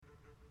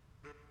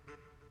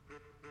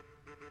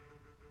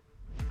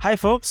Hi,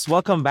 folks.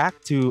 Welcome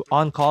back to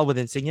On Call with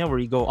Insignia, where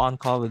we go on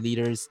call with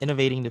leaders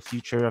innovating the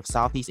future of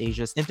Southeast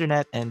Asia's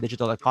internet and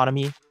digital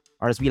economy,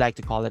 or as we like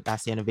to call it,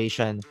 ASEAN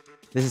Innovation.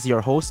 This is your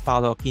host,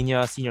 Paolo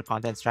Aquino, Senior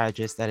Content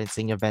Strategist at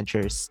Insignia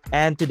Ventures.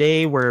 And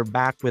today we're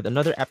back with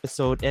another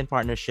episode in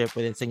partnership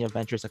with Insignia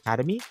Ventures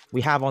Academy.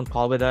 We have on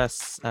call with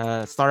us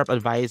a startup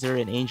advisor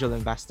and angel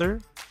investor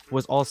who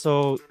was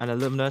also an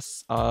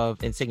alumnus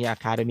of Insignia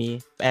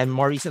Academy. And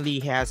more recently,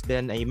 he has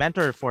been a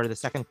mentor for the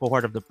second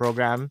cohort of the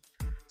program.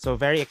 So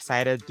very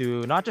excited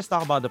to not just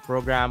talk about the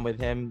program with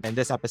him in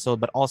this episode,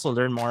 but also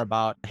learn more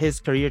about his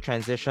career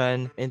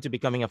transition into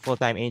becoming a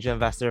full-time angel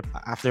investor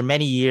after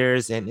many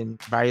years in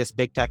various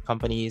big tech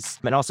companies,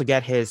 and also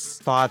get his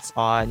thoughts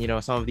on,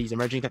 some of these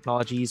emerging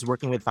technologies,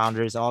 working with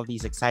founders, all of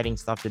these exciting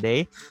stuff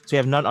today. So we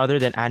have none other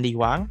than Andy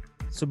Huang.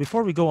 So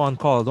before we go on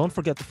call, don't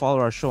forget to follow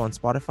our show on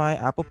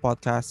Spotify, Apple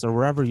Podcasts, or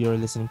wherever you're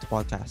listening to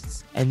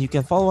podcasts. And you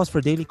can follow us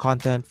for daily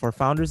content for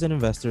founders and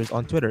investors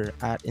on Twitter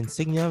at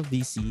Insignia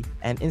VC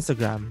and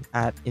Instagram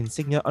at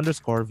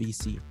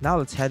Insignia_VC. Now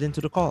let's head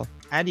into the call.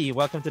 Andy,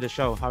 welcome to the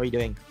show. How are you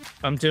doing?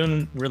 I'm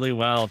doing really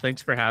well.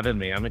 Thanks for having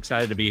me. I'm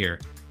excited to be here.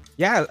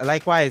 Yeah,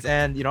 likewise.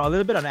 And, a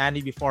little bit on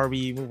Andy before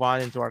we move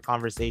on into our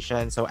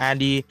conversation. So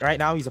Andy, right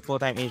now, he's a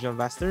full-time angel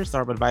investor,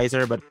 startup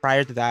advisor. But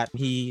prior to that,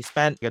 he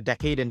spent a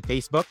decade in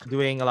Facebook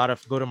doing a lot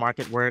of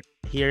go-to-market work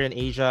here in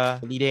Asia,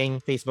 leading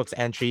Facebook's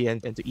entry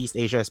into East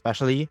Asia,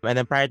 especially. And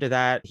then prior to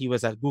that, he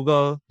was at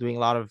Google doing a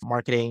lot of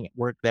marketing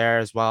work there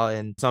as well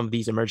in some of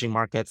these emerging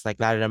markets like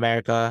Latin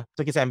America.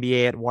 Took his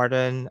MBA at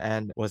Wharton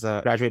and was a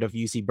graduate of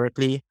UC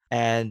Berkeley.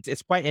 And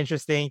it's quite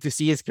interesting to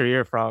see his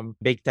career from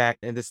big tech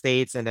in the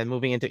States and then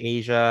moving into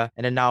Asia,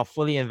 and then now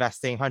fully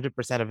investing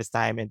 100% of his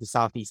time into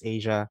Southeast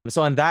Asia.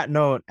 So on that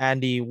note,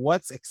 Andy,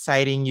 what's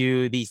exciting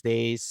you these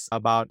days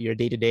about your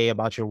day-to-day,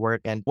 about your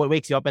work, and what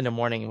wakes you up in the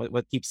morning?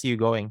 What keeps you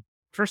going?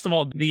 First of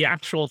all, the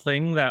actual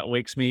thing that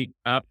wakes me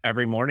up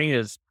every morning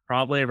is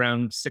probably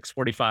around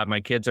 6:45.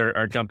 My kids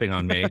are jumping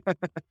on me,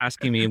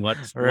 asking me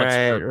what's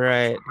Right.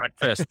 for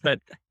breakfast. But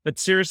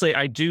seriously,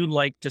 I do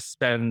like to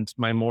spend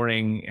my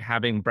morning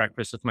having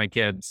breakfast with my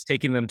kids,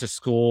 taking them to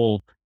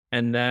school.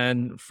 And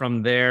then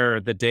from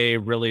there, the day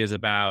really is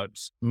about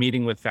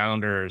meeting with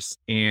founders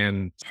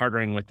and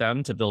partnering with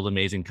them to build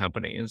amazing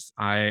companies.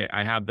 I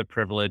have the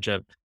privilege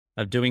of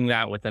doing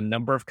that with a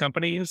number of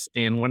companies.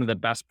 And one of the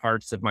best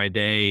parts of my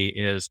day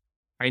is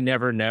I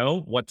never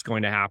know what's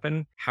going to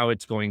happen, how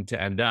it's going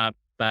to end up,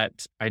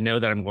 but I know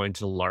that I'm going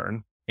to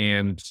learn.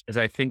 And as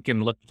I think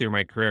and look through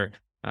my career,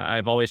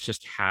 I've always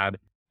just had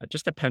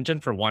just a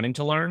penchant for wanting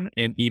to learn.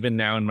 And even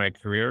now in my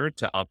career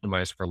to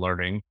optimize for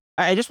learning.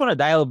 I just want to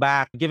dial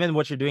back, given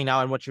what you're doing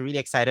now and what you're really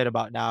excited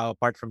about now,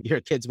 apart from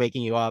your kids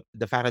waking you up,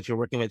 the fact that you're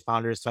working with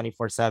founders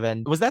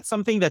 24/7. Was that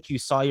something that you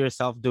saw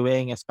yourself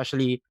doing,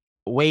 especially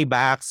way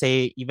back,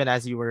 say, even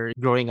as you were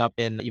growing up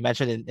you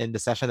mentioned in the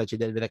session that you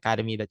did with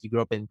Academy that you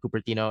grew up in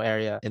Cupertino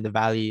area in the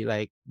Valley.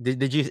 Like,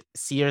 did you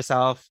see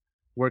yourself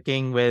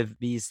working with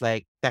these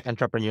like tech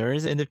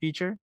entrepreneurs in the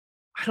future?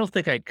 I don't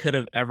think I could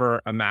have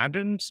ever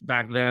imagined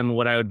back then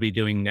what I would be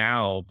doing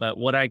now. But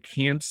what I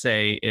can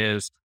say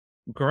is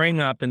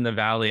growing up in the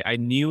Valley, I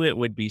knew it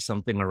would be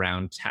something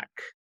around tech.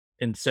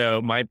 And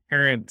so my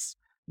parents,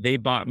 they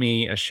bought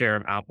me a share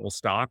of Apple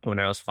stock when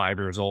I was 5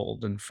 years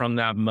old. And from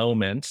that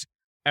moment,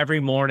 every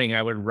morning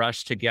I would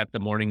rush to get the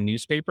morning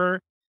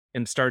newspaper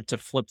and start to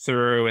flip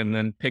through and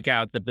then pick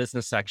out the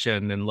business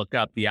section and look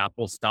up the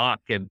Apple stock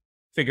and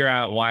figure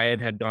out why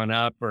it had gone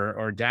up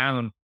or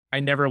down. I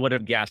never would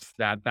have guessed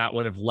that that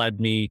would have led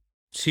me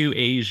to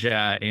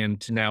Asia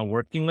and to now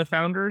working with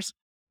founders.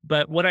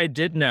 But what I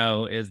did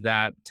know is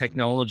that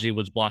technology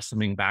was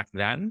blossoming back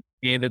then.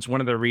 And it's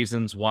one of the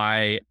reasons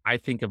why I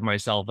think of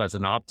myself as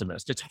an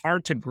optimist. It's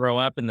hard to grow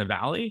up in the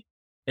Valley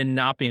and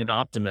not be an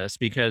optimist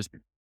because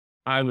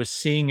I was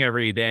seeing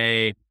every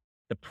day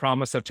the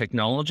promise of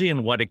technology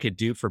and what it could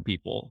do for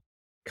people.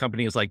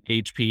 Companies like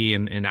HP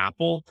and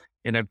Apple.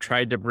 And I've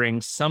tried to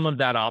bring some of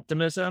that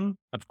optimism,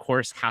 of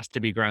course, has to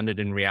be grounded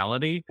in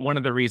reality. One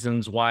of the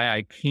reasons why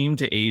I came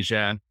to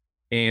Asia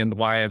and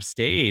why I've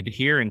stayed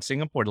here in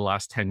Singapore the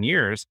last 10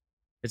 years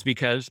is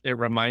because it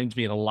reminds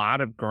me a lot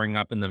of growing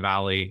up in the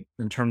Valley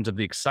in terms of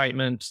the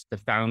excitement, the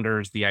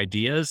founders, the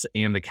ideas,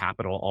 and the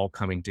capital all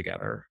coming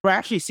together. We're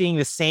actually seeing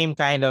the same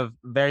kind of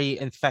very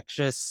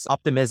infectious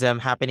optimism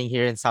happening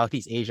here in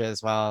Southeast Asia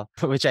as well,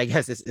 which I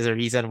guess is a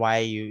reason why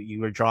you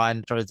were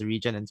drawn towards the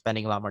region and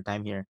spending a lot more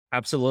time here.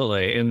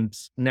 Absolutely. And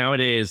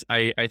nowadays,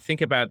 I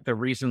think about the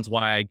reasons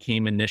why I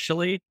came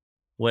initially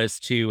was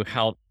to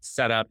help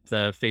set up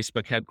the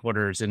Facebook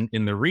headquarters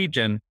in the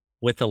region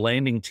with the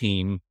landing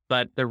team.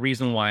 But the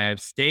reason why I've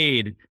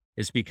stayed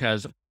is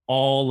because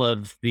all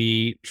of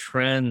the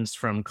trends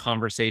from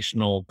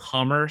conversational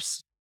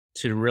commerce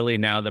to really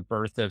now the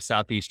birth of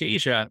Southeast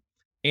Asia,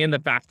 and the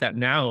fact that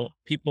now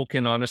people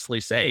can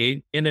honestly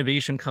say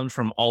innovation comes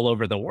from all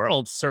over the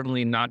world,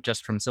 certainly not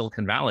just from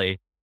Silicon Valley.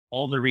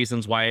 All the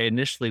reasons why I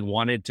initially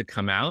wanted to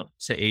come out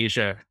to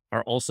Asia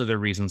are also the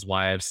reasons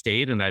why I've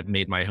stayed and I've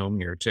made my home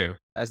here too.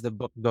 As the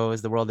book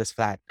goes, the world is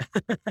flat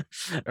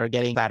or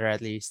getting fatter at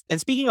least. And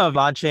speaking of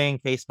launching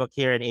Facebook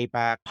here in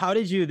APAC, how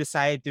did you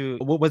decide to,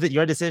 was it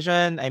your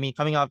decision? I mean,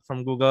 coming up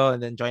from Google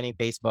and then joining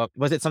Facebook,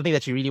 was it something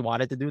that you really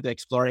wanted to do to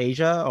explore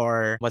Asia?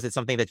 Or was it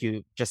something that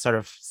you just sort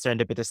of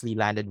serendipitously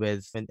landed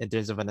with in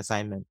terms of an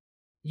assignment?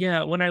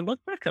 Yeah, when I look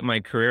back at my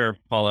career,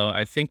 Paulo,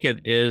 I think it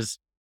is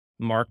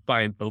marked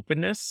by an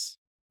openness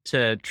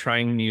to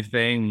trying new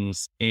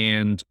things.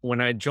 And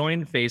when I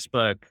joined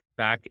Facebook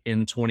back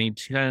in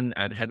 2010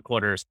 at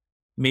headquarters,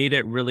 made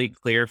it really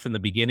clear from the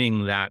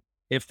beginning that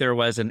if there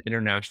was an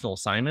international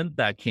assignment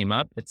that came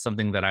up, it's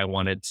something that I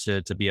wanted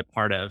to be a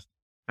part of.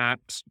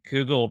 At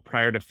Google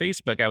prior to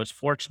Facebook, I was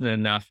fortunate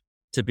enough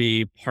to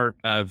be part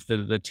of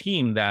the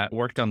team that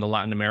worked on the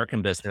Latin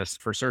American business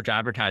for search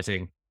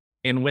advertising.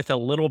 And with a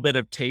little bit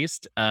of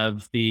taste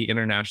of the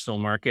international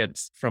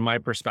markets, from my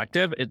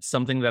perspective, it's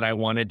something that I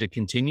wanted to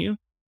continue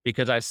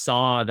because I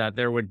saw that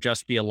there would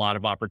just be a lot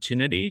of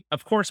opportunity.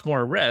 Of course,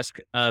 more risk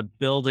of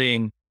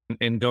building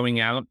and going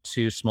out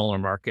to smaller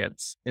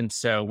markets. And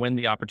so when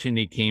the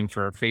opportunity came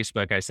for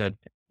Facebook, I said,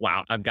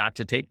 wow, I've got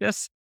to take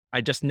this.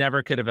 I just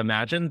never could have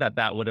imagined that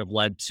that would have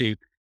led to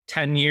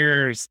 10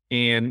 years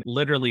and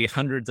literally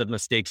hundreds of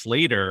mistakes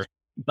later,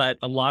 but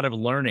a lot of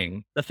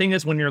learning. The thing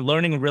is, when you're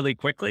learning really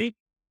quickly,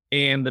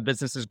 and the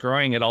business is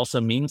growing, it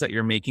also means that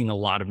you're making a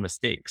lot of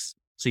mistakes.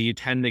 So you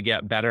tend to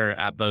get better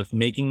at both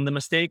making the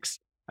mistakes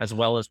as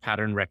well as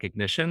pattern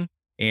recognition.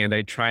 And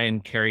I try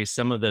and carry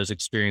some of those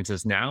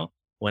experiences now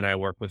when I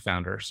work with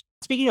founders.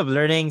 Speaking of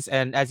learnings,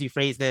 and as you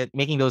phrased it,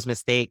 making those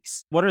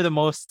mistakes, what are the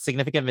most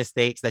significant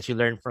mistakes that you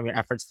learned from your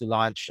efforts to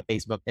launch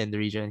Facebook in the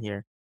region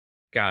here?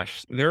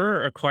 Gosh,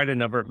 there are quite a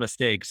number of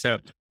mistakes. So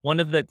one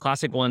of the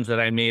classic ones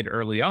that I made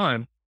early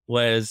on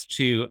was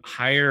to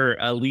hire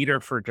a leader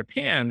for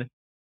Japan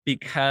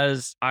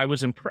because I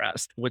was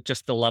impressed with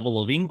just the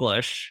level of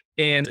English.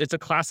 And it's a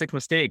classic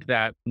mistake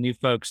that new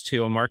folks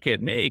to a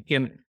market make.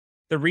 And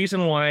the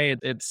reason why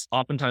it's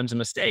oftentimes a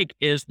mistake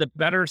is the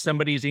better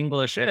somebody's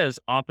English is,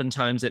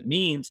 oftentimes it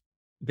means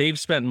they've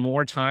spent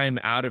more time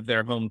out of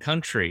their home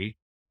country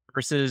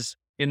versus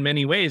in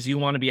many ways, you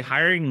want to be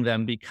hiring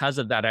them because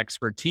of that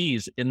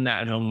expertise in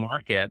that home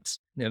market.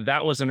 You know,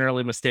 that was an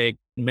early mistake.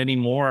 Many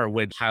more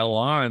would pile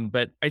on.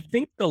 But I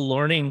think the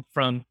learning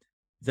from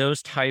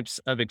those types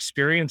of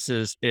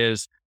experiences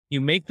is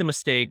you make the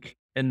mistake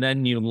and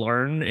then you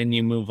learn and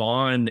you move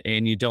on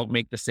and you don't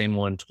make the same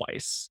one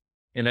twice.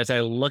 And as I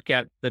look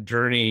at the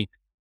journey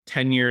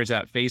 10 years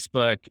at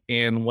Facebook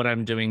and what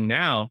I'm doing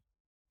now,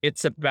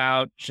 it's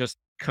about just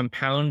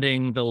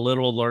compounding the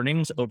little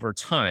learnings over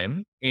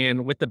time.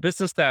 And with the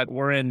business that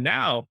we're in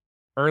now,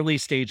 early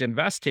stage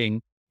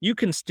investing, you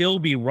can still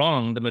be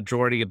wrong the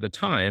majority of the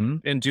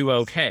time and do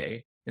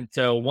okay. And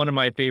so one of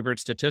my favorite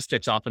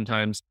statistics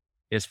oftentimes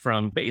is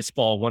from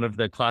baseball, one of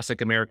the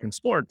classic American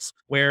sports,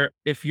 where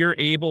if you're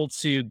able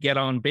to get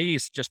on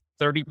base just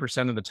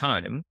 30% of the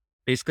time,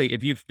 basically,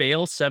 if you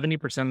fail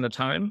 70% of the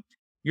time,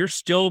 you're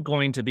still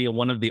going to be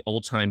one of the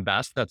all-time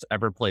best that's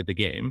ever played the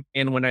game.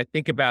 And when I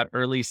think about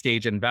early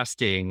stage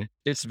investing,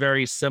 it's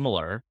very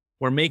similar.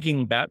 We're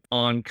making bet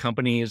on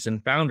companies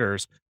and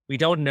founders. We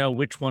don't know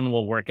which one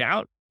will work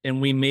out, and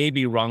we may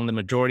be wrong the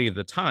majority of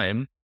the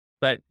time,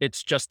 but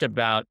it's just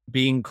about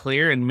being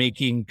clear and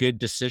making good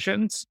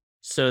decisions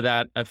so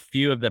that a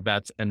few of the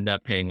bets end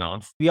up paying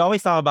off. We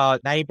always talk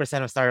about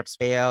 90% of startups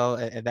fail,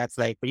 and that's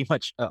like pretty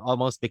much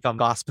almost become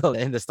gospel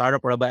in the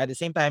startup world. But at the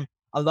same time,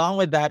 along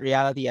with that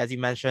reality, as you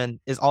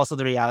mentioned, is also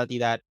the reality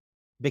that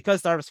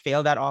because startups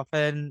fail that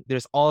often,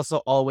 there's also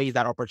always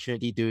that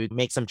opportunity to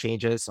make some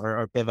changes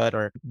or pivot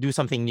or do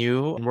something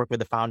new and work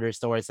with the founders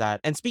towards that.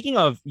 And speaking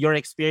of your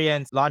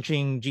experience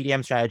launching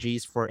GDM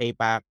strategies for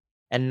APAC,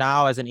 and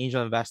now as an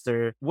angel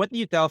investor, what do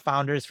you tell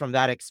founders from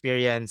that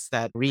experience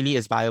that really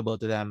is valuable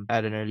to them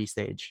at an early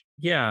stage?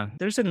 Yeah,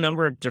 there's a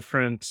number of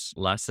different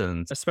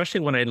lessons,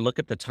 especially when I look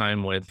at the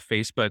time with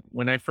Facebook.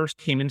 When I first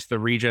came into the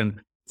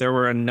region, there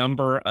were a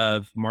number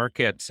of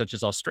markets such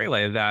as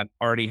Australia that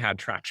already had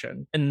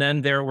traction. And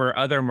then there were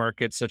other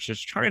markets such as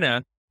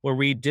China where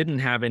we didn't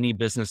have any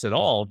business at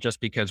all just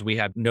because we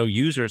had no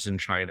users in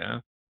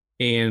China.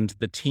 And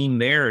the team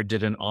there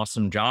did an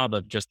awesome job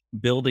of just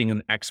building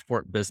an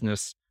export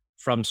business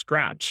from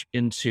scratch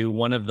into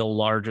one of the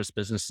largest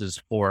businesses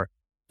for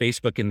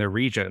Facebook in the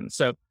region.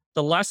 So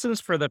the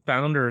lessons for the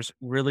founders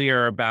really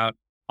are about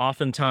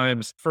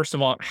oftentimes, first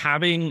of all,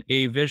 having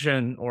a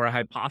vision or a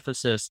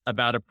hypothesis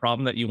about a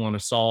problem that you want to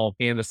solve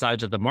and the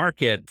size of the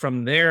market.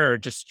 From there,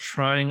 just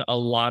trying a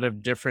lot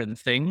of different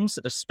things,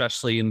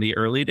 especially in the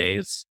early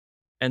days.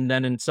 And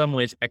then in some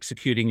ways,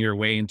 executing your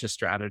way into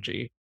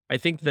strategy. I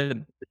think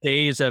the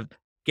days of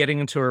getting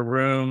into a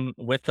room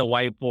with a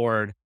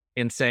whiteboard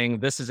and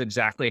saying, this is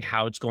exactly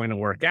how it's going to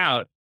work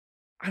out,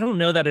 I don't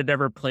know that it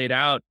ever played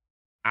out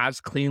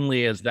as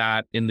cleanly as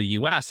that in the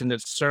US. And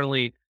it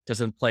certainly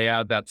doesn't play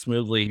out that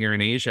smoothly here in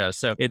Asia.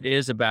 So it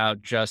is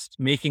about just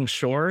making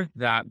sure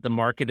that the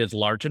market is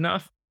large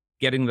enough,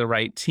 getting the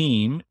right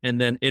team, and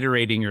then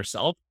iterating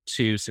yourself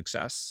to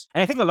success.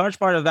 And I think a large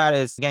part of that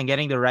is, again,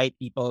 getting the right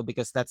people,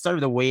 because that's sort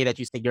of the way that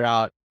you figure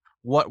out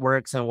what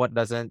works and what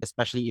doesn't,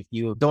 especially if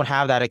you don't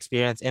have that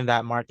experience in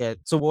that market.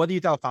 So what do you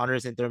tell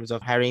founders in terms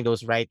of hiring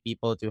those right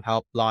people to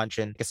help launch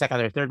in a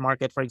second or third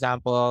market, for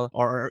example,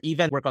 or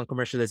even work on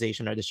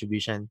commercialization or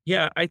distribution?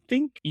 Yeah, I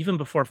think even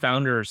before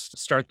founders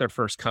start their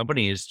first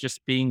companies,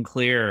 just being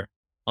clear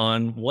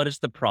on what is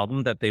the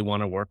problem that they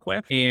want to work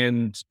with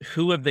and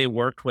who have they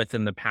worked with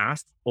in the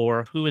past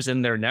or who is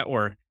in their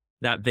network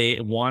that they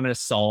want to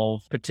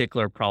solve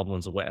particular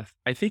problems with.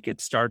 I think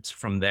it starts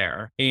from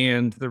there.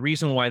 And the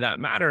reason why that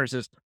matters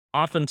is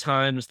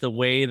oftentimes the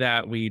way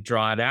that we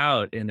draw it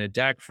out in a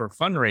deck for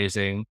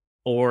fundraising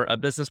or a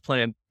business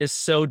plan is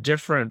so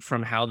different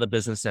from how the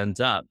business ends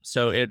up.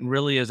 So it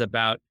really is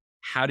about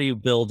how do you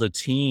build a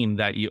team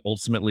that you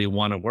ultimately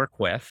want to work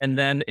with? And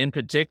then, in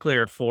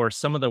particular, for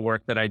some of the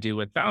work that I do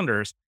with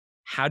founders,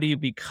 how do you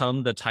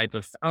become the type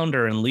of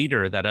founder and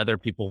leader that other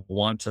people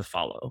want to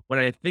follow? When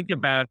I think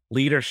about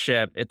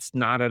leadership, it's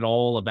not at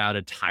all about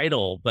a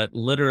title, but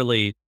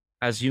literally,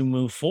 as you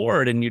move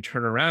forward and you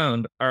turn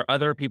around, are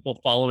other people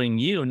following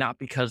you, not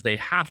because they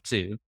have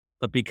to,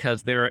 but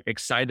because they're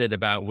excited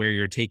about where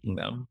you're taking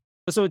them?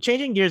 So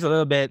changing gears a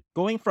little bit,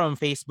 going from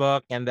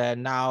Facebook and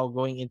then now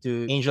going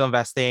into angel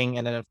investing,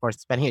 and then of course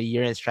spending a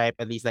year in Stripe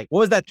at least, like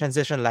what was that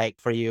transition like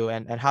for you?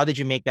 And how did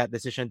you make that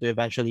decision to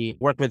eventually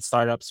work with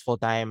startups full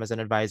time as an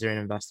advisor and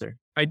investor?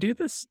 I do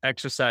this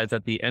exercise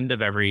at the end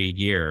of every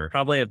year.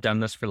 Probably have done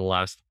this for the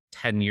last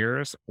 10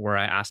 years where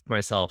I ask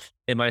myself,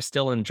 am I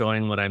still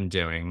enjoying what I'm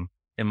doing?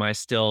 Am I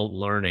still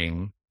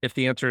learning? If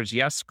the answer is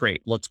yes,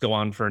 great. Let's go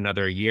on for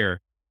another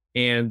year.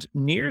 And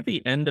near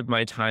the end of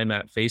my time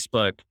at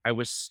Facebook, I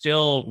was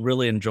still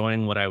really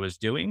enjoying what I was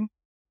doing,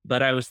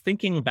 but I was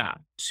thinking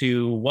back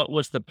to what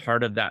was the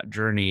part of that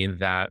journey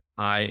that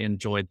I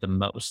enjoyed the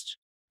most.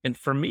 And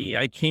for me,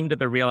 I came to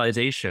the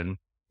realization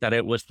that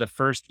it was the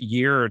first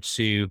year or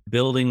two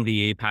building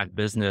the APAC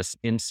business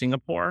in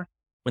Singapore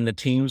when the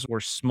teams were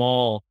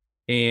small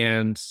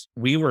and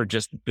we were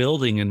just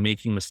building and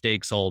making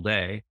mistakes all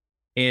day.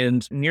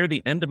 And near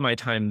the end of my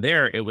time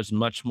there, it was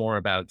much more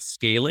about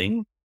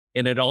scaling.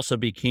 And it also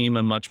became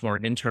a much more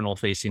internal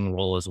facing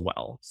role as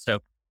well. So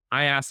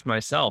I asked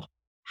myself,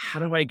 how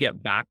do I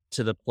get back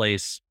to the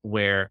place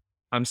where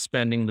I'm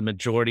spending the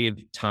majority of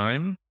the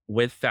time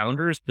with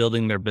founders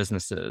building their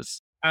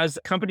businesses? As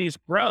companies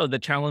grow, the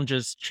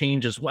challenges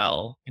change as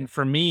well. And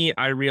for me,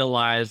 I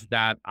realized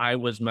that I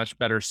was much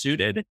better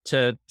suited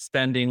to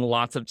spending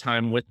lots of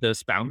time with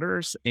those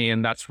founders.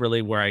 And that's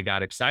really where I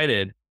got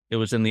excited. It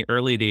was in the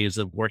early days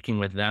of working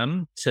with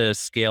them to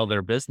scale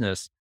their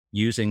business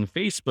using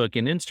Facebook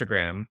and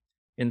Instagram.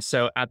 And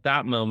so at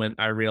that moment,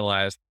 I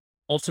realized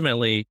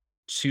ultimately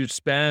to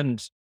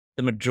spend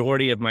the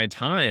majority of my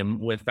time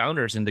with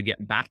founders and to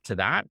get back to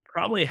that,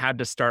 probably had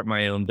to start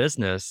my own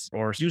business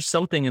or do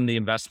something in the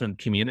investment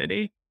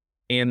community.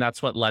 And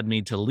that's what led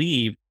me to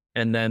leave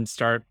and then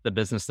start the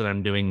business that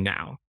I'm doing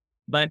now.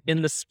 But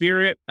in the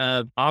spirit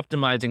of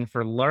optimizing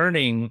for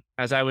learning,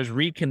 as I was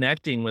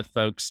reconnecting with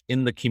folks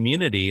in the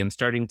community and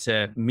starting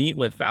to meet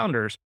with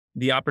founders,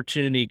 the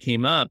opportunity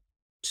came up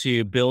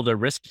to build a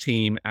risk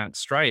team at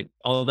Stripe.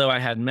 Although I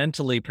had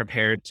mentally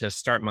prepared to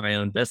start my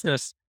own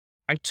business,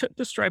 I took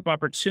the Stripe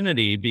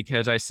opportunity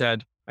because I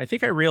said, I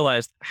think I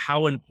realized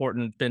how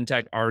important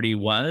fintech already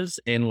was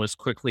and was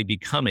quickly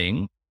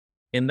becoming.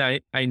 And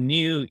I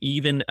knew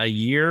even a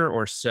year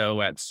or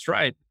so at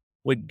Stripe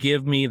would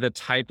give me the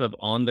type of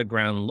on the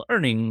ground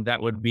learning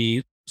that would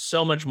be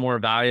so much more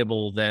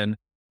valuable than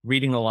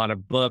reading a lot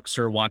of books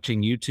or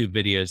watching YouTube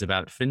videos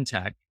about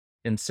fintech.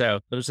 And so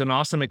it was an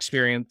awesome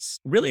experience.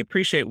 Really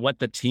appreciate what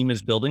the team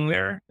is building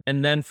there.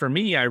 And then for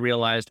me, I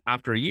realized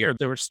after a year,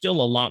 there was still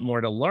a lot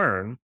more to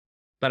learn,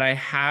 but I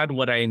had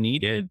what I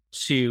needed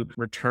to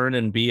return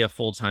and be a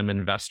full-time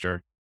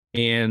investor.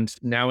 And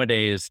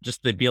nowadays,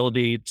 just the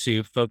ability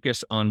to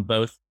focus on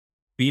both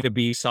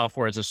B2B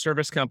software as a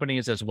service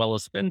companies as well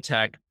as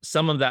fintech,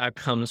 some of that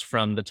comes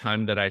from the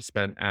time that I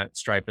spent at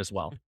Stripe as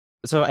well.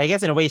 So I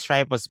guess in a way,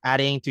 Stripe was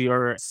adding to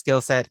your skill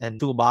set and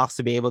toolbox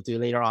to be able to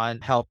later on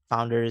help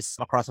founders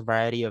across a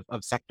variety of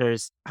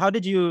sectors. How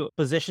did you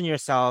position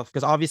yourself?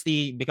 Because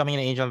obviously becoming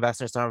an angel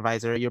investor, star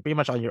advisor, you're pretty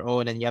much on your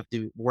own and you have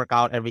to work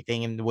out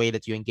everything in the way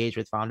that you engage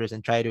with founders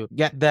and try to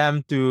get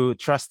them to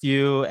trust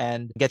you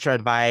and get your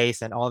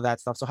advice and all of that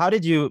stuff. So how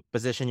did you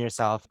position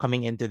yourself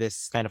coming into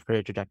this kind of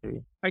career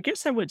trajectory? I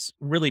guess I was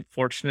really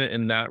fortunate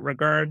in that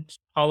regard,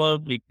 Paulo,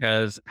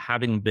 because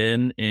having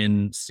been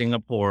in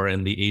Singapore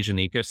and the Asian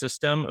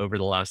ecosystem over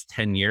the last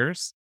 10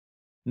 years,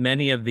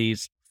 many of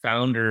these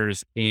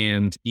founders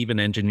and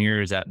even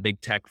engineers at big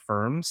tech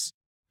firms,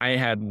 I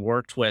had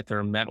worked with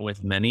or met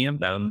with many of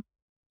them.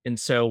 And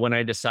so when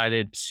I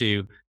decided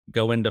to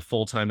go into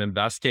full time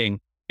investing,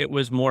 it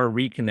was more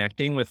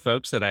reconnecting with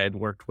folks that I had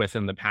worked with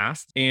in the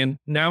past. And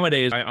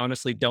nowadays, I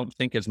honestly don't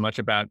think as much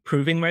about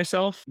proving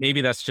myself.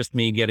 Maybe that's just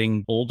me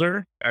getting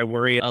older. I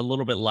worry a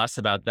little bit less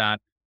about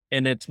that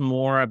And it's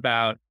more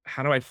about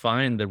how do I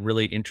find the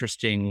really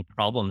interesting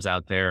problems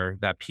out there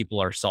that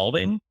people are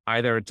solving?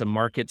 Either it's a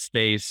market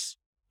space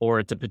or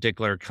it's a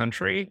particular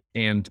country.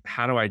 And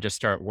how do I just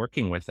start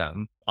working with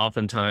them?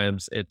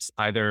 Oftentimes it's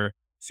either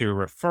through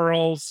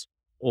referrals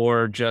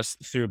or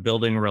just through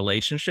building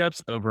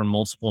relationships over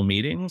multiple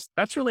meetings.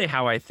 That's really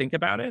how I think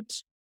about it.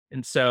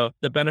 And so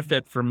the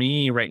benefit for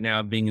me right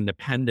now being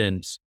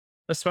independent,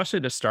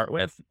 especially to start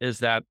with, is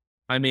that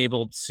I'm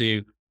able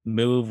to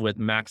move with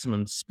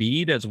maximum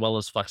speed as well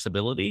as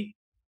flexibility.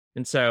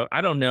 And so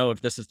I don't know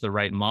if this is the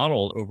right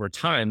model over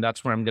time.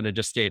 That's where I'm going to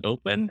just stay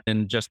open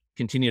and just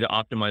continue to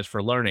optimize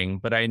for learning.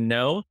 But I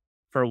know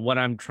for what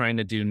I'm trying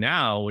to do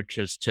now, which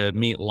is to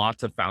meet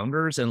lots of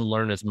founders and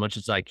learn as much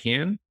as I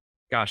can.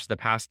 Gosh, the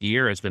past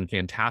year has been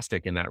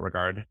fantastic in that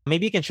regard.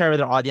 Maybe you can share with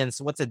our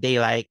audience what's a day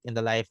like in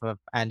the life of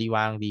Andy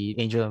Wang, the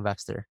angel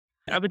investor.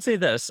 I would say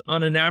this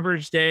on an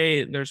average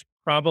day, there's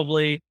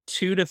probably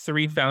 2 to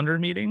 3 founder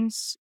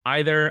meetings.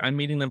 Either I'm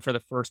meeting them for the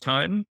first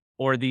time,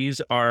 or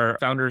these are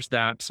founders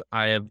that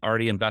I have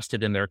already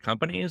invested in their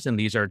companies, and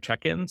these are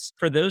check ins.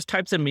 For those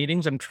types of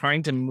meetings, I'm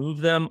trying to move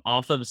them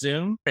off of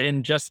Zoom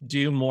and just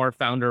do more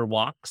founder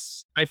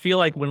walks. I feel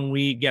like when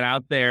we get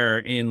out there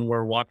and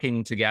we're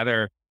walking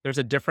together, there's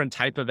a different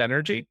type of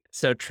energy.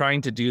 So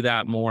trying to do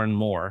that more and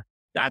more.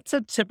 That's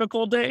a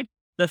typical day.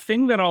 The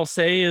thing that I'll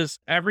say is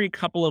every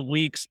couple of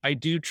weeks, I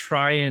do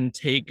try and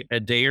take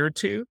a day or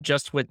two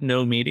just with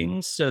no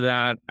meetings so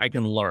that I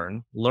can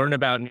learn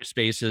about new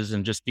spaces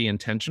and just be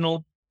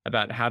intentional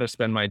about how to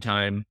spend my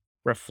time,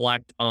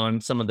 reflect on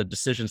some of the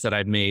decisions that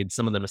I've made,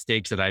 some of the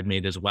mistakes that I've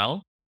made as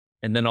well,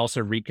 and then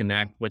also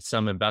reconnect with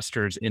some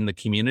investors in the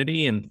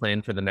community and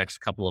plan for the next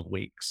couple of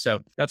weeks.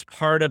 So that's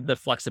part of the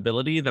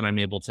flexibility that I'm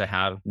able to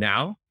have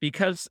now,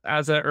 because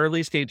as an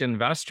early stage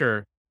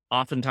investor,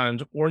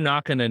 oftentimes we're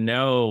not going to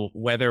know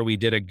whether we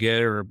did a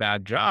good or a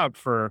bad job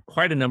for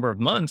quite a number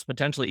of months,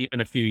 potentially even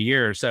a few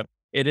years. So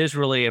it is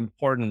really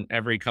important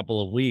every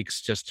couple of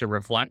weeks just to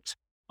reflect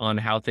on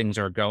how things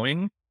are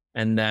going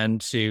and then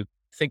to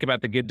think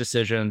about the good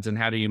decisions and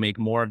how do you make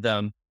more of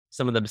them,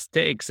 some of the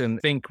mistakes,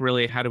 and think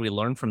really how do we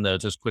learn from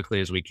those as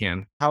quickly as we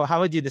can. How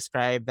would you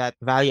describe that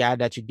value add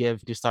that you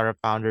give to startup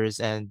founders,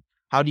 and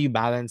how do you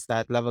balance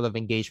that level of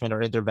engagement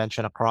or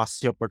intervention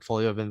across your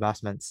portfolio of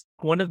investments?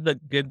 One of the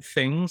good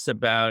things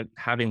about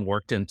having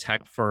worked in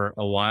tech for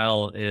a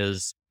while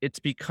is it's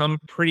become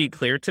pretty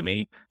clear to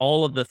me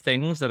all of the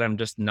things that I'm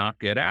just not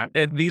good at.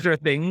 And these are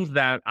things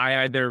that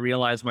I either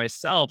realize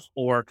myself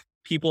or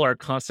people are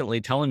constantly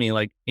telling me,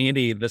 like,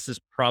 Andy, this is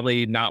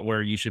probably not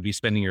where you should be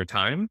spending your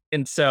time.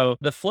 And so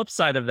the flip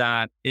side of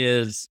that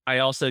is I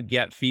also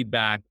get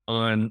feedback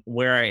on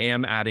where I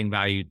am adding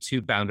value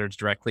to founders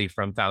directly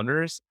from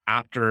founders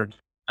after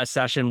a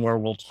session where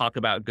we'll talk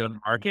about go to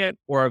market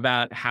or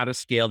about how to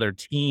scale their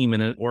team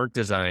and an org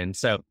design.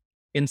 So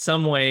in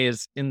some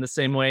ways, in the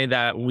same way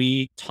that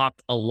we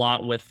talked a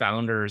lot with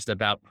founders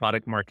about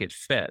product market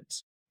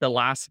fit, the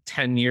last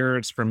 10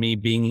 years for me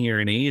being here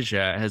in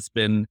Asia has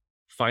been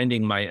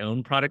finding my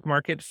own product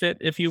market fit,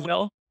 if you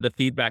will. The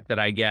feedback that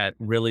I get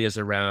really is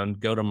around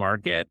go to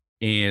market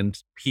and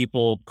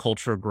people,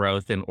 culture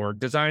growth, and org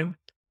design.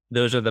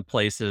 Those are the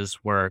places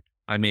where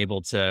I'm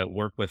able to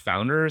work with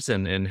founders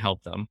and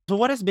help them. So,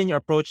 what has been your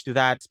approach to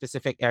that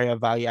specific area of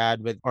value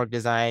add with org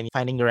design,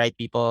 finding the right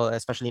people,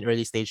 especially in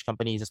early stage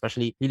companies,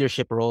 especially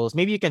leadership roles?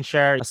 Maybe you can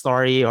share a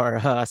story or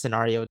a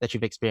scenario that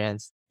you've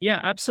experienced.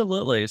 Yeah,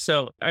 absolutely.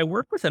 So I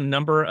work with a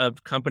number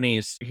of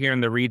companies here in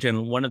the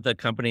region. One of the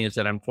companies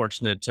that I'm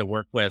fortunate to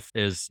work with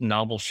is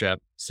Novelship.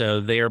 So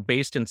they are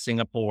based in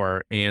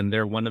Singapore and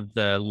they're one of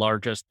the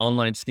largest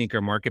online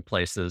sneaker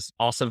marketplaces.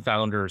 Awesome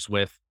founders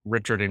with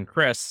Richard and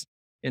Chris.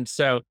 And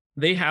so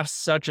they have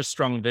such a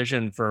strong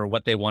vision for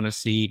what they want to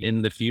see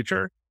in the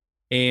future.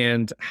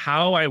 And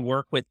how I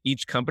work with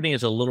each company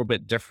is a little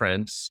bit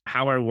different.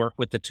 How I work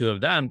with the two of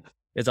them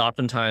is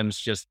oftentimes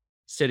just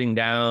sitting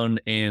down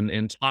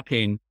and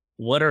talking,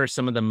 what are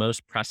some of the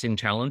most pressing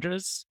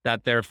challenges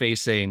that they're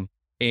facing?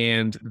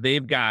 And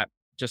they've got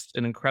just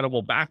an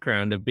incredible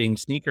background of being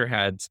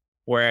sneakerheads,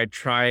 where I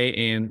try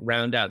and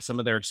round out some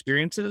of their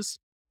experiences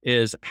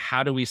is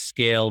how do we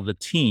scale the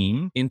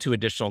team into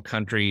additional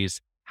countries?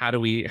 How do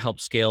we help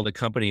scale the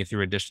company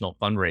through additional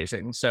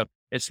fundraising? So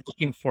it's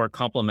looking for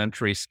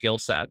complementary skill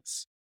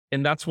sets.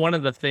 And that's one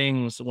of the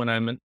things when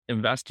I'm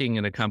investing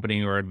in a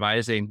company or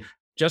advising,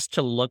 just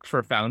to look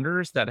for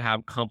founders that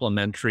have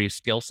complementary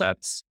skill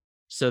sets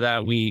so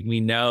that we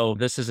know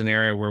this is an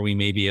area where we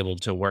may be able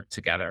to work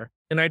together.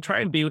 And I try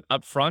and be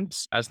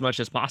upfront as much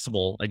as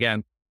possible.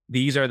 Again,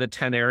 these are the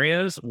 10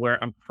 areas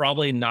where I'm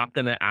probably not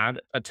going to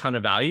add a ton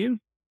of value,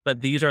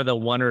 but these are the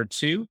 1 or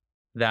 2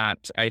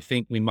 that I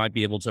think we might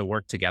be able to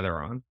work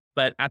together on.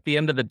 But at the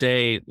end of the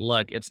day,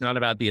 look, it's not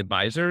about the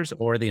advisors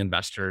or the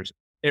investors.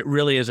 It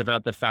really is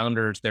about the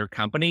founders, their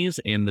companies,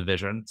 and the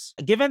visions.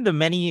 Given the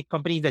many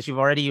companies that you've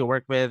already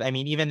worked with, I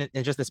mean, even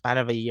in just the span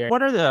of a year,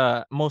 what are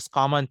the most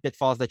common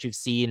pitfalls that you've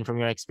seen from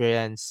your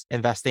experience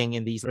investing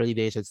in these early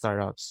days with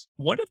startups?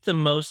 One of the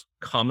most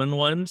common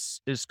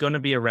ones is going to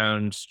be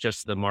around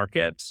just the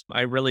market.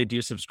 I really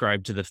do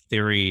subscribe to the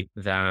theory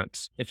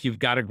that if you've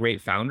got a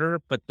great founder,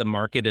 but the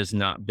market is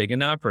not big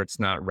enough or it's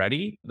not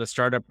ready, the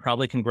startup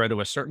probably can grow to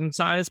a certain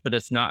size, but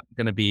it's not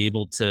going to be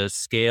able to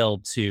scale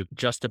to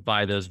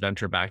justify those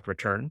venture backed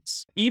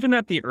returns. Even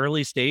at the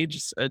early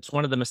stage, it's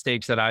one of the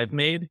mistakes that I've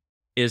made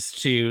is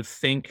to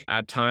think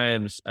at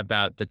times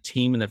about the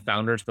team and the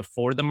founders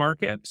before the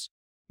market.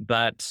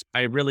 But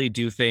I really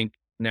do think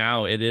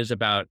now it is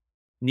about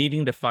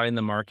needing to find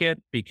the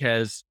market,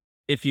 because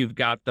if you've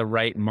got the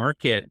right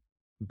market,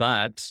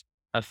 but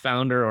a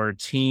founder or a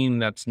team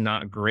that's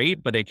not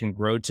great, but it can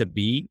grow to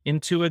be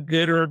into a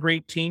good or a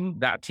great team,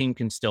 that team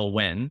can still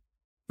win.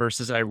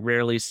 Versus I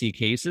rarely see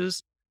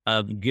cases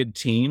of good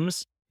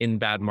teams in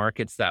bad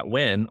markets that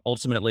win.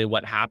 Ultimately,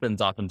 what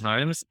happens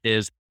oftentimes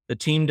is the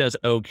team does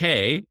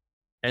okay,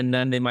 and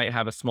then they might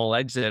have a small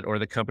exit or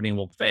the company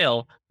will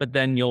fail, but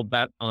then you'll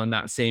bet on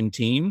that same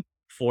team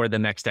for the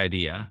next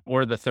idea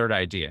or the third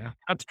idea.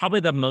 That's probably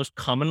the most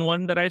common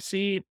one that I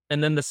see.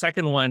 And then the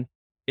second one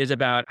is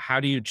about how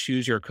do you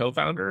choose your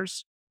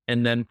co-founders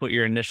and then put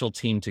your initial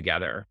team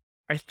together.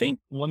 I think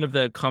one of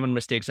the common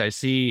mistakes I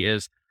see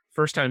is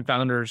first time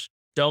founders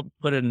don't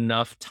put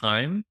enough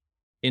time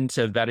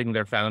into vetting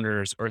their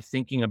founders or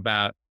thinking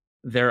about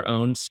their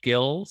own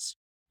skills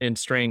and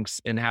strengths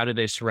and how do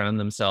they surround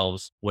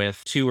themselves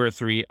with two or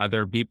three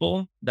other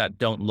people that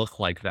don't look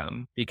like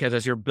them. Because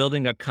as you're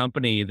building a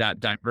company, that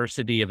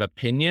diversity of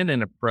opinion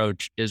and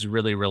approach is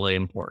really, really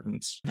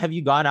important. Have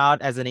you gone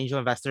out as an angel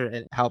investor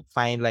and helped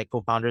find like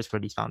co-founders for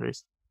these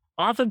founders?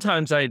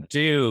 Oftentimes I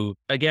do.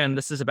 Again,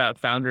 this is about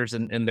founders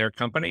and their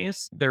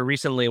companies. There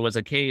recently was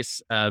a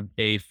case of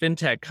a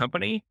fintech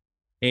company,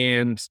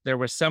 and there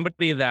was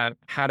somebody that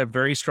had a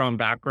very strong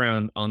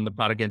background on the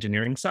product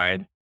engineering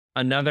side.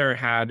 Another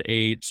had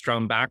a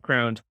strong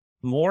background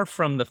more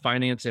from the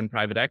finance and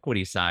private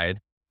equity side.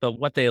 But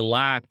what they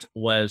lacked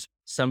was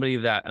somebody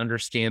that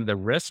understand the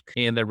risk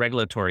and the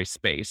regulatory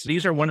space.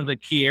 These are one of the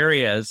key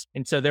areas.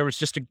 And so there was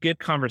just a good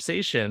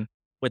conversation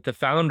with the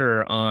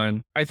founder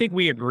on, I think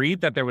we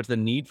agreed that there was the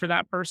need for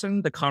that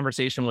person. The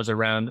conversation was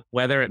around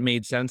whether it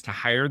made sense to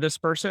hire this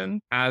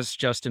person as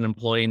just an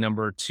employee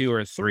number 2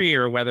 or 3,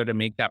 or whether to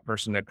make that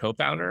person a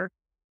co-founder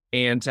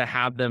and to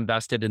have them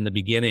vested in the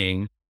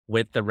beginning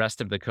with the rest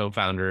of the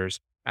co-founders.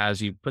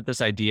 As you put this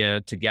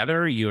idea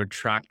together, you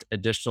attract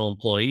additional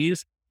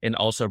employees and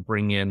also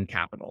bring in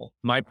capital.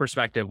 My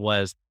perspective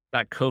was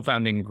that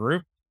co-founding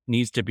group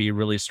needs to be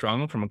really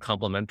strong from a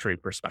complementary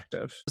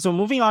perspective. So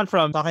moving on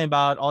from talking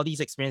about all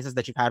these experiences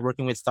that you've had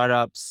working with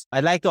startups,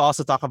 I'd like to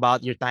also talk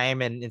about your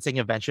time in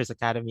Insignia Ventures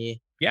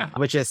Academy. Yeah.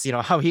 Which is,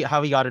 how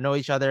we got to know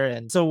each other.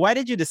 And so why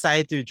did you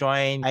decide to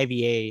join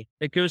IVA?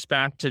 It goes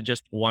back to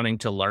just wanting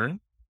to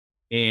learn.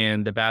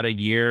 And about a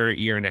year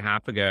and a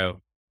half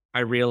ago,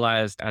 I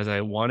realized as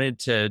I wanted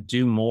to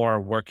do more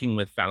working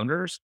with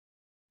founders,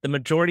 the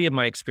majority of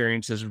my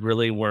experiences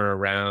really were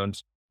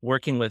around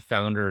working with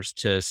founders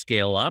to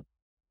scale up.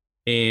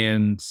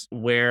 And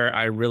where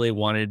I really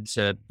wanted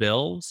to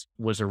build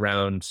was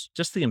around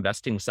just the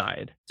investing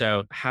side.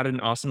 So had an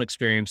awesome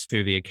experience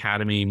through the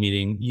academy,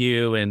 meeting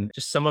you and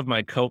just some of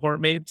my cohort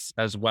mates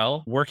as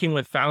well, working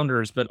with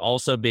founders, but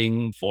also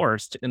being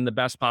forced in the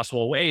best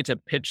possible way to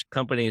pitch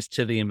companies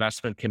to the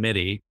investment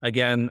committee.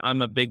 Again,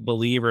 I'm a big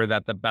believer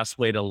that the best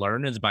way to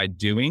learn is by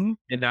doing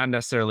and not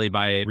necessarily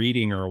by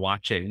reading or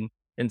watching.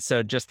 And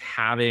so just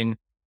having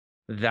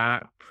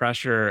that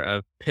pressure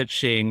of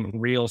pitching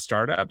real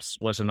startups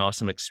was an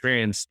awesome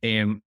experience.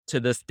 And to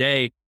this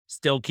day,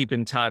 still keep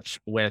in touch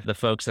with the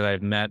folks that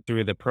I've met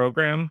through the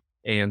program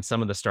and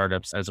some of the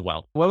startups as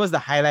well. What was the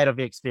highlight of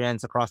your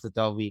experience across the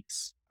 12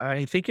 weeks?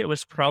 I think it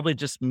was probably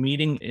just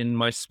meeting in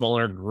my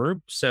smaller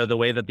group. So the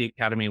way that the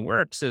academy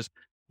works is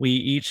we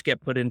each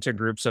get put into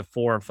groups of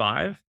 4 or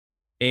 5,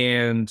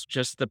 and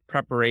just the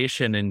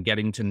preparation and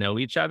getting to know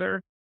each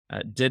other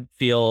did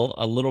feel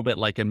a little bit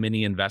like a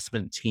mini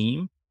investment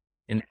team.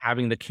 And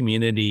having the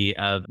community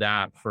of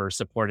that for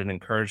support and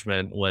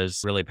encouragement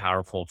was really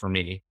powerful for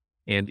me.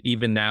 And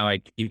even now I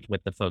keep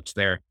with the folks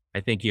there.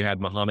 I think you had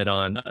Mohammed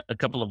on a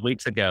couple of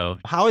weeks ago.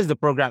 How has the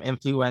program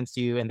influenced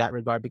you in that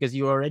regard? Because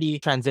you were already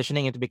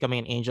transitioning into becoming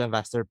an angel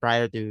investor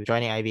prior to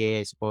joining IVA,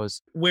 I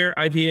suppose. Where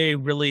IVA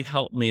really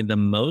helped me the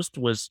most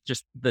was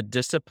just the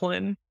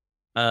discipline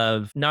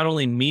of not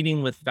only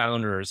meeting with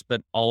founders,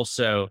 but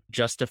also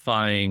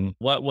justifying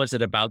what was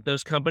it about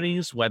those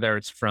companies, whether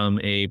it's from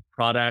a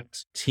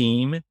product,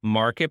 team,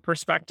 market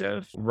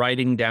perspective,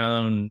 writing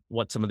down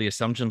what some of the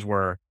assumptions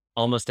were,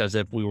 almost as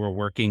if we were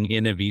working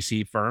in a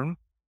VC firm.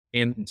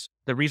 And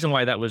the reason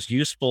why that was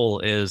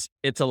useful is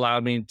it's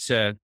allowed me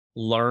to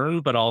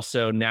learn, but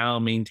also now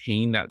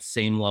maintain that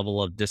same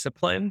level of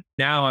discipline.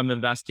 Now I'm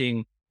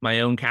investing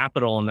my own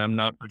capital and I'm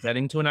not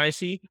presenting to an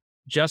IC.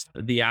 Just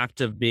the act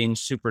of being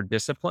super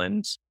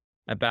disciplined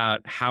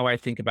about how I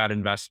think about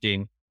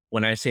investing.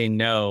 When I say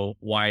no,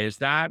 why is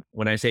that?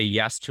 When I say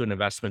yes to an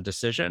investment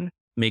decision,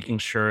 making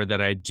sure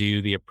that I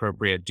do the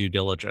appropriate due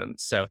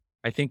diligence. So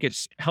I think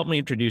it's helped me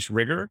introduce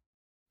rigor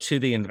to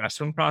the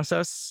investment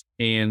process.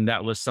 And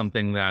that was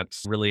something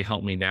that's really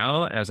helped me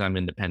now as I'm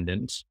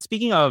independent.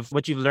 Speaking of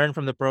what you've learned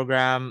from the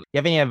program, do you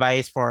have any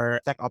advice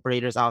for tech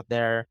operators out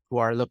there who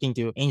are looking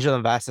to angel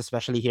invest,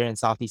 especially here in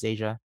Southeast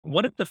Asia?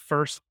 One of the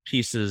first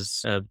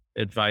pieces of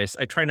advice,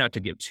 I try not to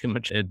give too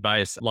much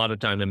advice. A lot of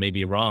time I may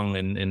be wrong.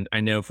 And I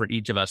know for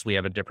each of us, we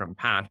have a different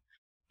path.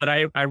 But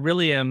I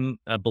really am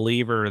a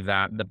believer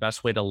that the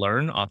best way to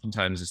learn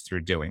oftentimes is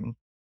through doing.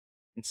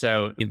 And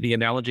so the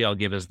analogy I'll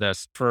give is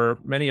this. For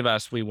many of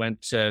us, we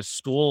went to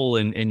school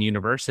and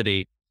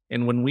university.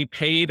 And when we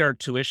paid our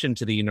tuition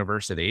to the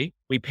university,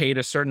 we paid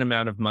a certain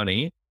amount of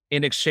money.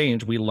 In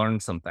exchange, we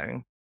learned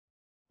something.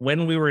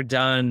 When we were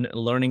done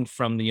learning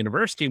from the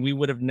university, we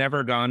would have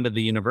never gone to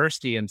the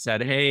university and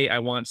said, "Hey, I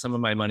want some of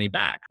my money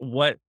back."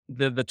 What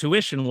the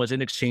tuition was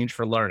in exchange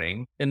for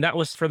learning. And that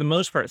was for the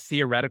most part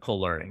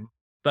theoretical learning.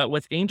 But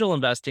with angel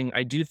investing,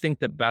 I do think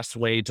the best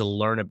way to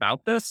learn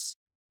about this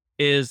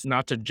is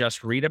not to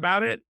just read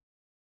about it,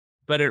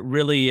 but it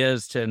really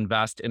is to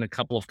invest in a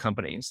couple of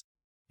companies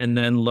and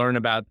then learn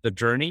about the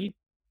journey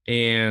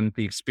and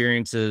the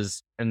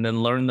experiences and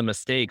then learn the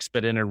mistakes,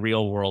 but in a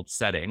real world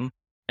setting,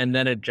 and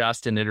then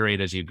adjust and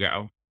iterate as you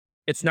go.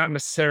 It's not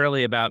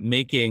necessarily about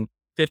making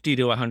 50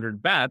 to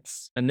 100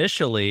 bets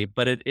initially,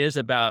 but it is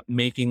about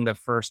making the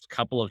first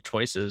couple of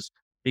choices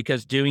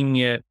because doing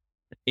it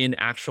in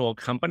actual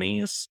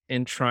companies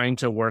and trying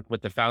to work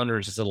with the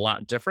founders is a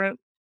lot different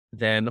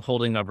than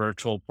holding a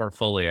virtual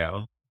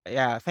portfolio.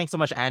 Yeah, thanks so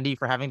much, Andy,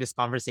 for having this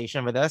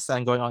conversation with us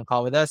and going on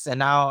call with us. And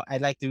now I'd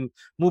like to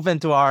move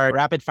into our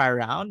rapid fire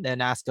round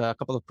and ask a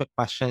couple of quick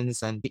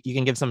questions, and you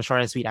can give some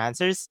short and sweet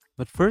answers.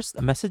 But first,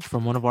 a message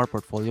from one of our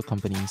portfolio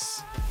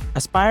companies.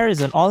 Aspire is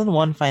an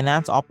all-in-one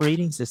finance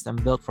operating system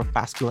built for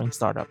fast-growing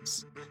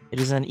startups. It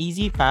is an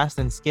easy, fast,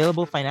 and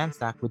scalable finance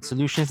stack with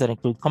solutions that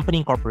include company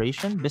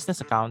incorporation, business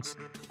accounts,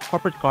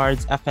 corporate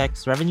cards,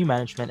 FX, revenue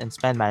management, and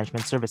spend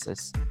management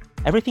services.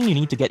 Everything you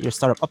need to get your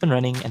startup up and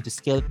running and to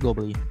scale it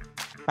globally,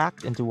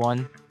 packed into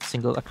one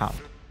single account.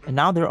 And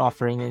now they're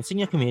offering the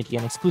Insignia community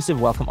an exclusive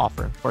welcome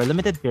offer. For a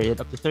limited period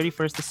up to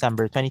 31st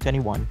December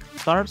 2021,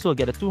 startups will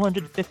get a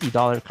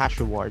 $250 cash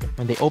reward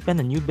when they open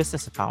a new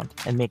business account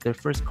and make their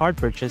first card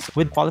purchase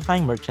with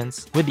qualifying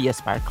merchants with the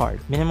Aspire card,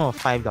 minimum of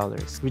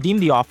 $5. Redeem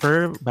the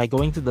offer by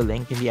going to the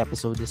link in the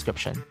episode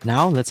description.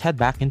 Now let's head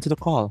back into the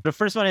call. The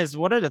first one is,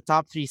 what are the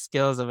top 3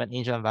 skills of an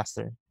angel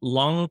investor?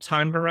 Long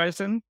time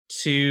horizon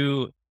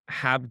to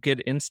have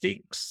good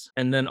instincts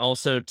and then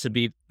also to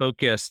be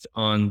focused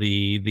on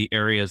the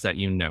areas that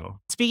you know.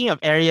 Speaking of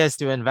areas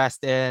to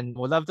invest in,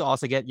 would love to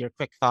also get your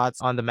quick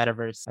thoughts on the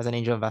metaverse as an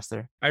angel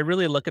investor. I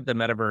really look at the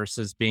metaverse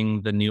as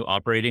being the new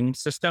operating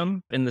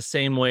system in the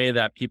same way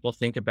that people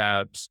think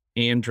about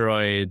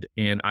Android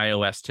and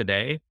iOS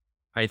today.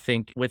 I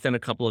think within a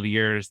couple of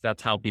years,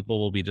 that's how people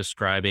will be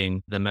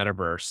describing the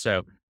metaverse.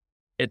 So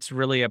it's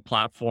really a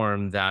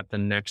platform that the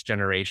next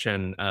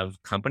generation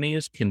of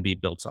companies can be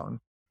built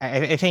on.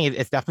 I think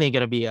it's definitely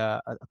going to be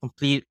a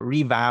complete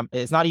revamp.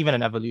 It's not even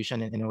an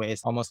evolution in a way.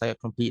 It's almost like a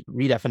complete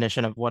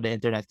redefinition of what the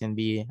internet can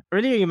be.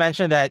 Earlier, you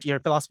mentioned that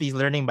your philosophy is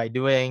learning by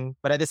doing,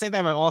 but at the same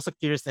time, I'm also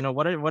curious to know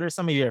what are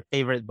some of your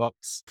favorite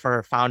books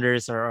for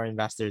founders or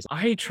investors?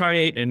 I try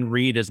and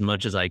read as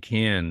much as I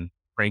can,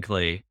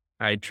 frankly.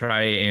 I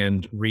try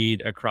and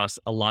read across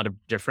a lot of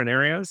different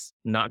areas,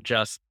 not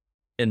just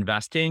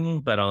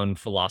investing, but on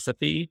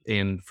philosophy.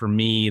 And for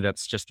me,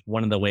 that's just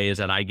one of the ways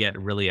that I get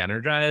really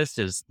energized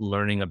is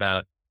learning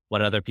about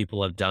what other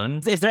people have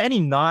done. Is there any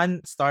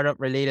non-startup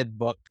related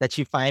book that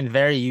you find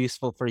very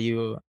useful for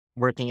you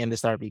working in the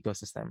startup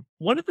ecosystem?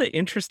 One of the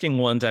interesting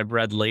ones I've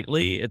read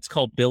lately, it's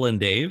called Bill and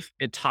Dave.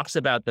 It talks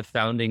about the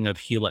founding of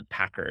Hewlett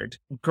Packard.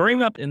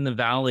 Growing up in the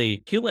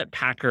Valley, Hewlett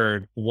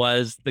Packard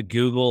was the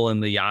Google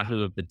and the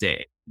Yahoo of the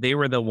day. They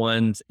were the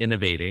ones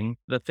innovating.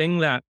 The thing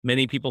that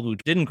many people who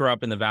didn't grow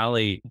up in the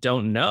Valley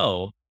don't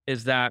know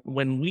is that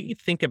when we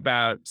think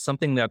about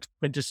something that's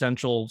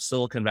quintessential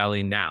Silicon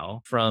Valley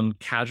now, from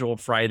casual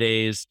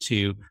Fridays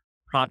to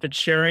profit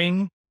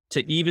sharing,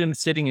 to even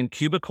sitting in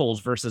cubicles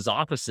versus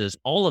offices,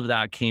 all of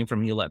that came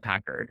from Hewlett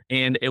Packard.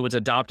 And it was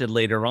adopted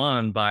later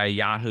on by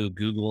Yahoo,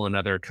 Google, and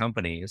other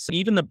companies.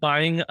 Even the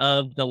buying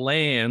of the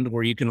land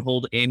where you can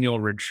hold annual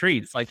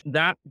retreats, like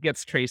that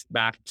gets traced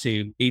back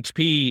to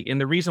HP.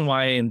 And the reason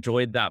why I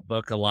enjoyed that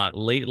book a lot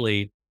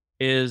lately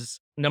is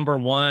number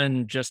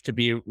one, just to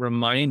be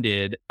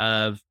reminded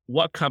of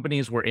what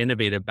companies were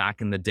innovative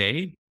back in the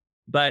day.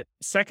 But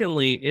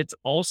secondly, it's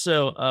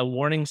also a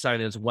warning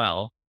sign as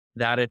well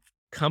that if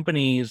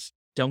companies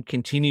don't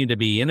continue to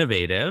be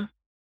innovative,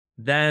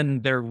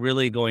 then they're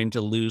really going to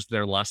lose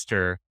their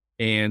luster.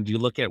 And you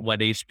look at what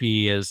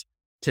HP is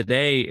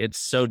today, it's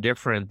so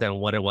different than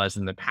what it was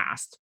in the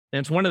past.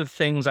 And it's one of the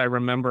things I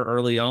remember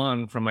early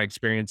on from my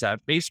experience at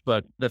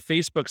Facebook. The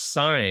Facebook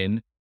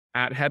sign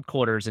at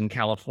headquarters in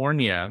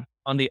California,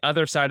 on the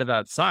other side of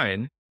that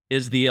sign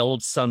is the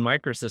old Sun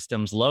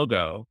Microsystems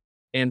logo.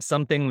 And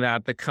something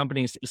that the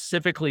company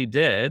specifically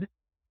did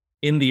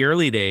in the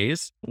early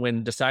days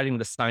when deciding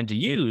the sign to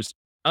use,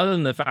 other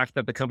than the fact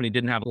that the company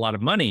didn't have a lot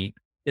of money,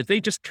 is they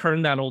just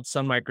turned that old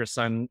Sun Micro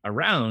sign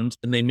around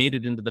and they made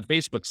it into the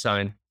Facebook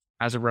sign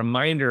as a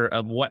reminder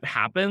of what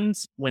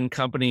happens when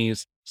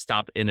companies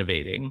stop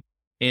innovating.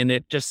 And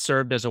it just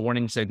served as a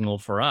warning signal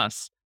for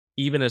us.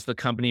 Even as the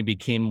company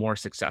became more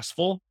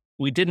successful,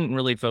 we didn't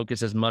really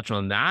focus as much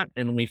on that.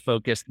 And we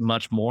focused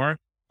much more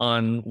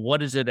on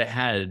what is it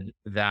ahead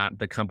that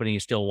the company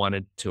still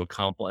wanted to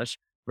accomplish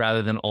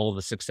rather than all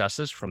the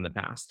successes from the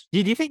past.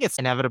 Do you think it's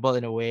inevitable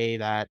in a way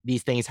that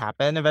these things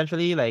happen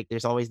eventually? Like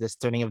there's always this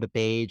turning of the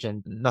page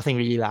and nothing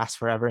really lasts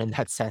forever in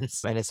that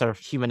sense. And it's sort of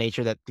human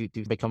nature that to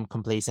become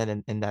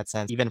complacent in that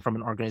sense, even from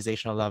an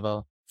organizational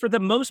level. For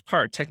the most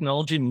part,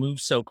 technology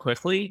moves so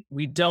quickly.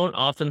 We don't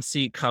often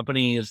see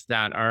companies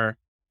that are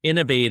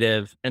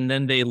innovative and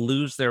then they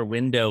lose their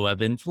window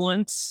of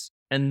influence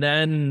and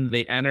then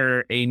they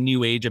enter a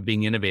new age of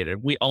being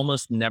innovative. We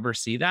almost never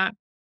see that.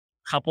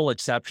 Couple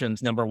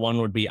exceptions. Number one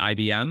would be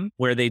IBM,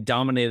 where they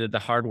dominated the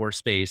hardware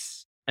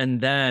space. And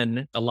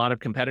then a lot of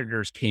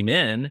competitors came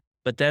in,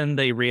 but then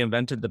they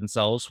reinvented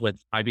themselves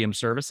with IBM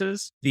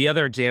services. The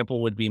other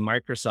example would be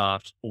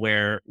Microsoft,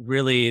 where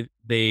really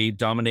they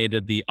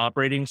dominated the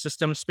operating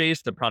system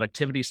space, the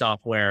productivity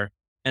software,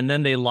 and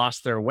then they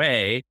lost their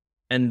way.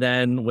 And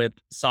then with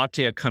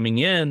Satya coming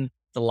in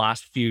the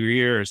last few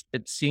years,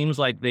 it seems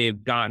like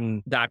they've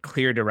gotten that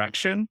clear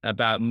direction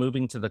about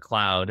moving to the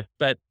cloud.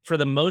 But for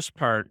the most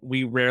part,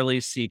 we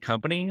rarely see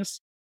companies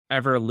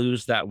ever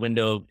lose that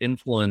window of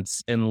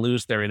influence and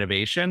lose their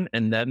innovation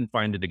and then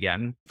find it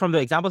again. From the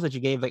examples that you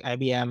gave, like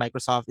IBM,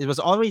 Microsoft, it was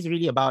always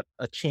really about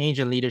a change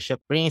in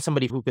leadership, bringing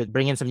somebody who could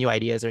bring in some new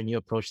ideas or a new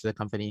approach to the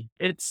company.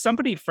 It's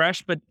somebody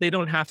fresh, but they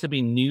don't have to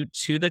be new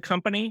to the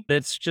company.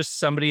 It's just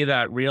somebody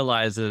that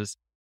realizes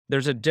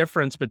there's a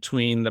difference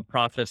between the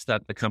profits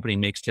that the company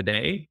makes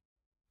today,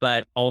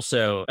 but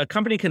also a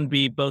company can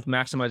be both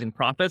maximizing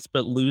profits,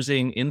 but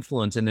losing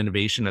influence and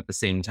innovation at the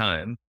same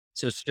time.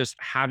 So it's just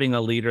having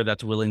a leader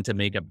that's willing to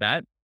make a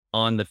bet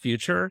on the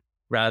future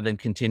rather than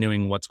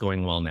continuing what's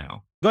going well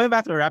now. Going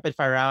back to the rapid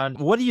fire round,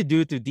 what do you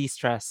do to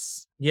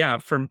de-stress? Yeah,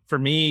 for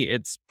me,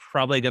 it's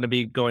probably going to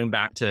be going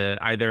back to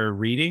either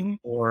reading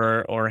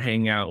or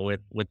hanging out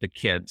with the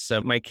kids. So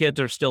my kids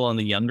are still on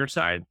the younger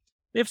side.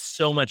 They have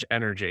so much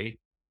energy.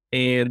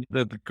 And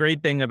the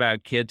great thing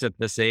about kids at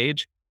this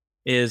age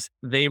is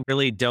they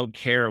really don't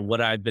care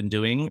what I've been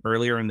doing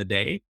earlier in the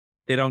day.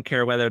 They don't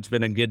care whether it's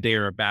been a good day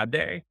or a bad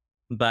day,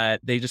 but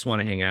they just want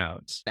to hang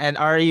out. And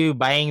are you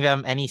buying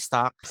them any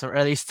stock, some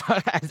early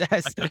stock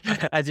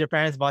as your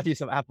parents bought you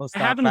some Apple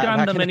stock? I haven't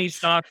gotten them any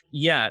stock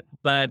yet,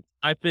 but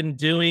I've been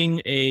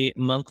doing a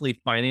monthly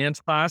finance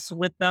class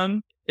with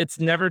them. It's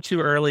never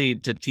too early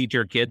to teach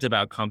your kids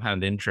about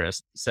compound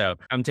interest. So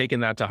I'm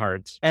taking that to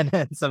heart. And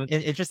then some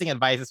interesting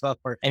advice as well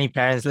for any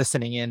parents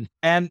listening in.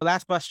 And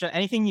last question,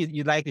 anything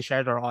you'd like to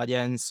share to our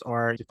audience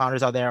or to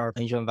founders out there or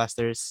angel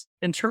investors?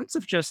 In terms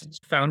of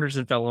just founders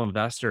and fellow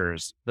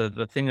investors,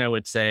 the thing I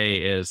would say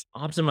is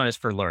optimize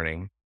for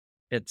learning.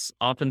 It's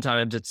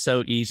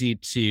so easy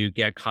to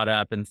get caught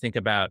up and think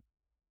about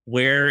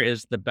where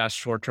is the best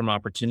short-term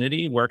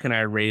opportunity? Where can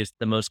I raise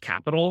the most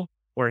capital?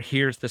 Or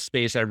here's the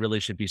space I really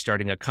should be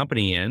starting a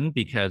company in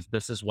because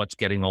this is what's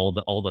getting all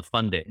the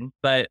funding.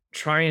 But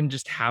try and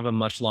just have a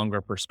much longer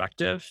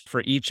perspective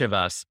for each of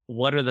us.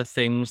 What are the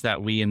things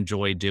that we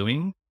enjoy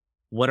doing?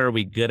 What are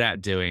we good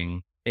at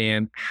doing?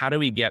 And how do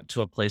we get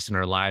to a place in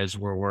our lives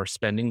where we're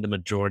spending the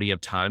majority of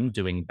time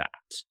doing that?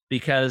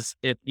 Because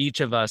if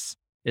each of us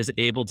is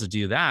able to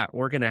do that,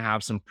 we're going to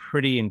have some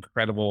pretty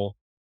incredible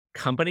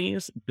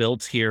companies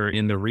built here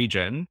in the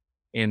region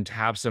and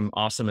have some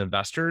awesome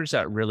investors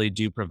that really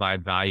do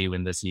provide value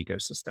in this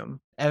ecosystem.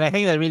 And I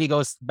think that really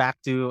goes back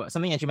to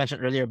something that you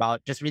mentioned earlier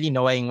about just really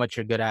knowing what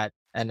you're good at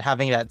and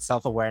having that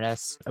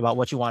self-awareness about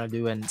what you want to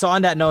do. And so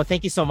on that note,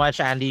 thank you so much,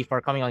 Andy,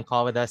 for coming on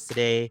call with us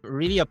today.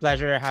 Really a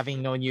pleasure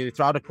having known you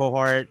throughout the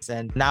cohorts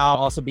and now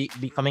also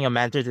becoming a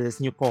mentor to this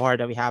new cohort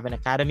that we have in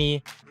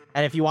Academy.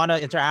 And if you want to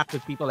interact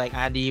with people like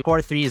Andy,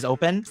 Core 3 is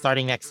open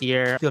starting next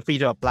year. Feel free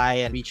to apply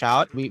and reach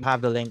out. We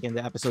have the link in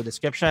the episode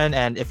description.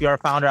 And if you're a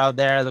founder out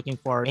there looking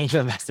for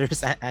angel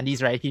investors,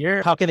 Andy's right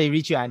here. How can they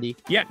reach you, Andy?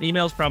 Yeah,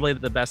 email is probably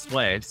the best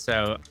way.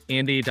 So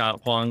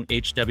andy.huang,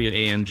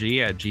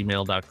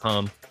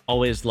 hwang@gmail.com.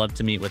 Always love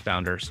to meet with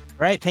founders. All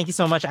right. Thank you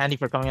so much, Andy,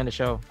 for coming on the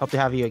show. Hope to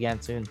have you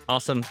again soon.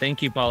 Awesome.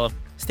 Thank you, Paulo.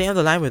 Stay on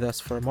the line with us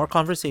for more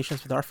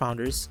conversations with our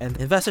founders and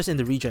investors in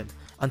the region.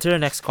 Until our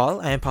next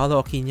call, I am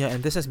Paulo Aquino,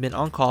 and this has been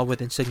On Call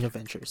with Insignia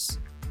Ventures.